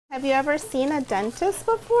Have you ever seen a dentist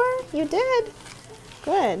before? You did?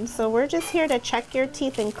 Good. So we're just here to check your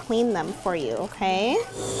teeth and clean them for you, okay?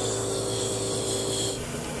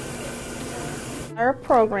 Our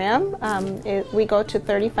program, we go to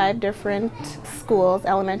 35 different schools,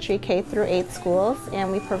 elementary K through 8 schools,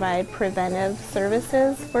 and we provide preventive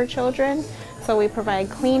services for children. So we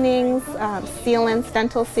provide cleanings, sealants,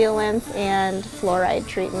 dental sealants, and fluoride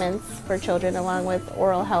treatments for children, along with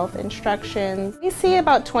oral health instructions. We see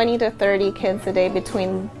about 20 to 30 kids a day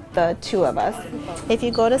between the two of us. If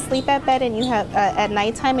you go to sleep at bed and you have at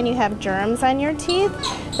nighttime and you have germs on your teeth,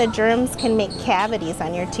 the germs can make cavities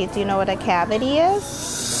on your teeth. Do you know what a cavity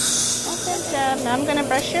is? Good job. Now I'm going to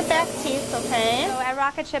brush your back teeth, okay? So at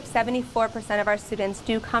Rocketship, 74% of our students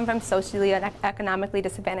do come from socially and economically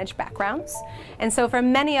disadvantaged backgrounds. And so for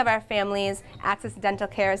many of our families, access to dental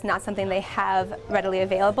care is not something they have readily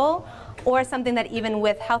available, or something that even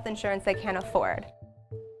with health insurance they can't afford.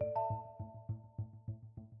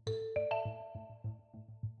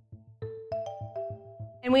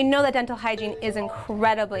 And we know that dental hygiene is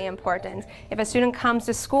incredibly important. If a student comes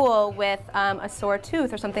to school with a sore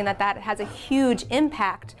tooth or something that has a huge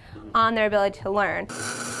impact on their ability to learn.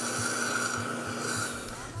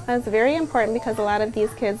 That's very important because a lot of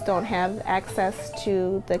these kids don't have access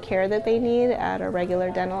to the care that they need at a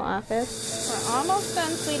regular dental office. We're almost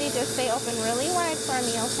done, sweetie. Just stay open really wide for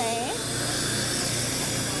me, okay?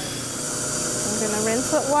 I'm going to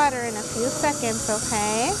rinse with water in a few seconds,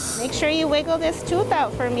 okay? Make sure you wiggle this tooth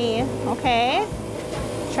out for me, okay?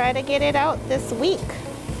 Try to get it out this week,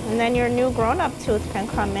 and then your new grown-up tooth can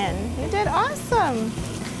come in. You did awesome.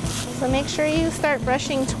 So make sure you start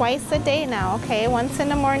brushing twice a day now, okay? Once in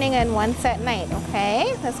the morning and once at night,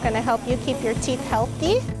 okay? That's going to help you keep your teeth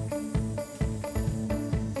healthy.